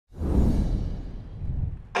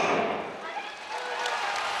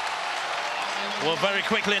Well, very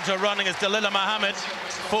quickly into running as Dalilah Muhammad,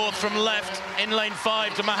 fourth from left in lane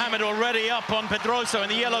 5 to Muhammad, already up on Pedroso in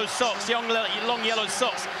the yellow socks, long yellow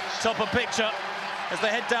socks, top of picture. As they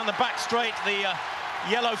head down the back straight, the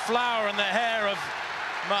yellow flower in the hair of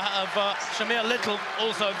Shamier Little,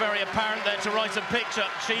 also very apparent there to right of picture.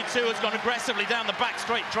 She too has gone aggressively down the back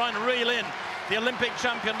straight, trying to reel in the Olympic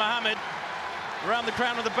champion Muhammad. Around the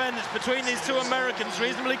crown of the bend, it's between these two Americans.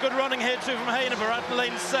 Reasonably good running here too from Hainover out in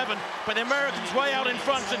lane 7, but the Americans way out in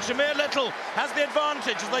front, and Shamier Little has the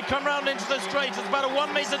advantage as they come round into the straight. It's about a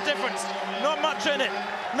 1 metre difference, not much in it.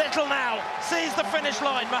 Little now sees the finish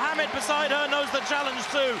line. Muhammad beside her knows the challenge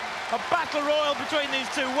too. A battle royal between these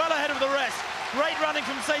two, well ahead of the rest. Great running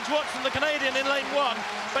from Sage Watson, the Canadian, in lane 1.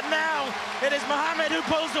 But now it is Muhammad who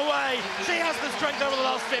pulls away. She has the strength over the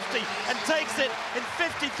last 50 and takes it in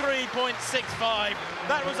 53.65.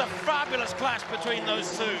 That was a fabulous clash between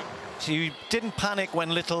those two. She didn't panic when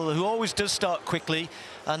Little, who always does start quickly,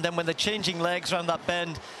 and then when they're changing legs around that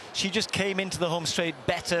bend, she just came into the home straight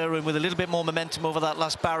better and with a little bit more momentum over that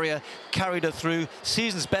last barrier, carried her through.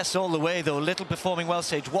 Season's best all the way, though. Little performing well.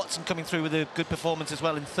 Sage Watson coming through with a good performance as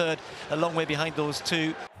well in third, a long way behind those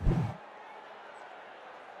two.